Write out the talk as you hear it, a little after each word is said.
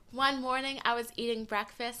One morning I was eating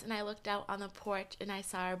breakfast and I looked out on the porch and I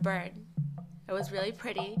saw a bird. It was really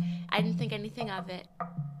pretty. I didn't think anything of it.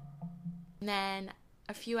 And then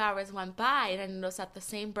a few hours went by and I noticed that the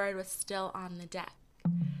same bird was still on the deck.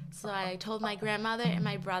 So I told my grandmother and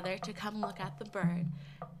my brother to come look at the bird.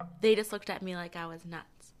 They just looked at me like I was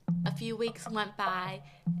nuts. A few weeks went by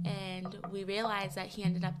and we realized that he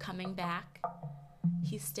ended up coming back.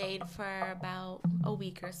 He stayed for about a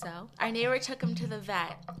week or so. Our neighbor took him to the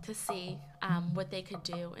vet to see what they could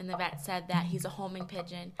do, and the vet said that he's a homing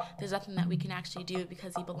pigeon. There's nothing that we can actually do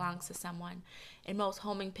because he belongs to someone, and most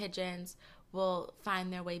homing pigeons will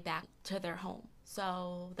find their way back to their home.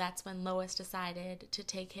 So that's when Lois decided to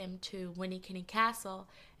take him to Winnikinny Castle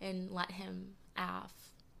and let him off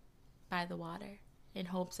by the water in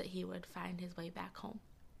hopes that he would find his way back home.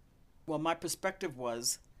 Well, my perspective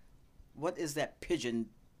was, what is that pigeon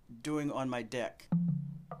doing on my deck?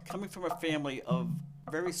 Coming from a family of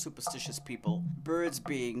very superstitious people, birds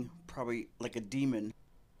being probably like a demon,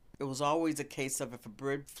 it was always a case of if a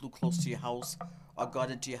bird flew close to your house or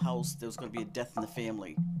got into your house, there was going to be a death in the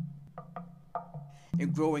family.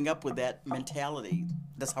 And growing up with that mentality,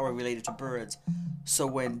 that's how I related to birds. So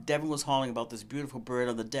when Devin was hauling about this beautiful bird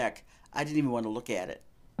on the deck, I didn't even want to look at it.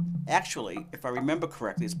 Actually, if I remember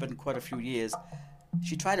correctly, it's been quite a few years,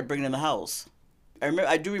 she tried to bring it in the house.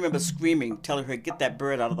 I do remember screaming, telling her, get that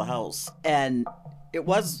bird out of the house. And it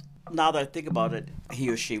was, now that I think about it, he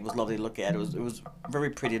or she was lovely to look at. It was very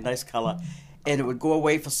pretty, nice color. And it would go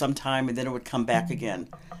away for some time and then it would come back again.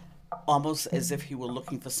 Almost as if he were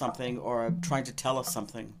looking for something or trying to tell us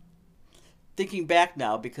something. Thinking back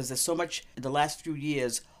now, because there's so much in the last few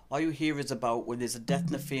years, all you hear is about when there's a death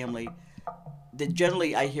in the family, that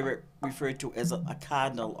generally I hear it referred to as a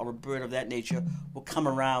cardinal or a bird of that nature will come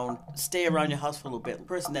around, stay around your house for a little bit. The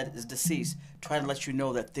person that is deceased, trying to let you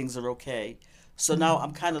know that things are okay. So now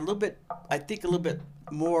I'm kind of I think a little bit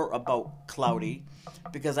more about Cloudy,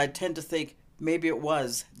 because I tend to think maybe it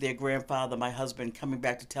was their grandfather, my husband, coming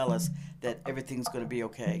back to tell us that everything's going to be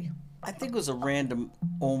okay. I think it was a random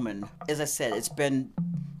omen. As I said, it's been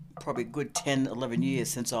probably a good 10, 11 years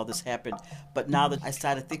since all this happened. But now that I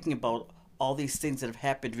started thinking about all these things that have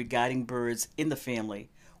happened regarding birds in the family,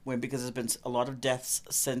 because there's been a lot of deaths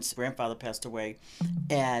since grandfather passed away,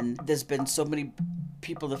 and there's been so many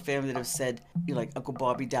people in the family that have said, like Uncle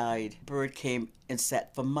Bobby died. Bird came and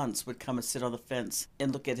sat for months, would come and sit on the fence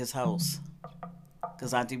and look at his house.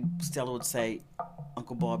 Because Auntie Stella would say,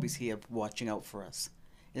 Uncle Bobby's here watching out for us.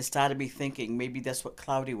 It started me thinking maybe that's what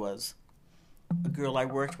Cloudy was. A girl I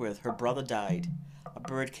worked with, her brother died. A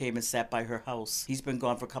bird came and sat by her house. He's been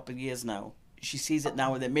gone for a couple of years now. She sees it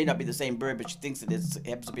now and then. It may not be the same bird, but she thinks it is. It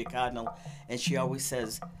happens to be a cardinal. And she always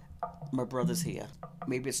says, my brother's here.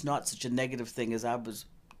 Maybe it's not such a negative thing as I was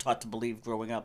taught to believe growing up.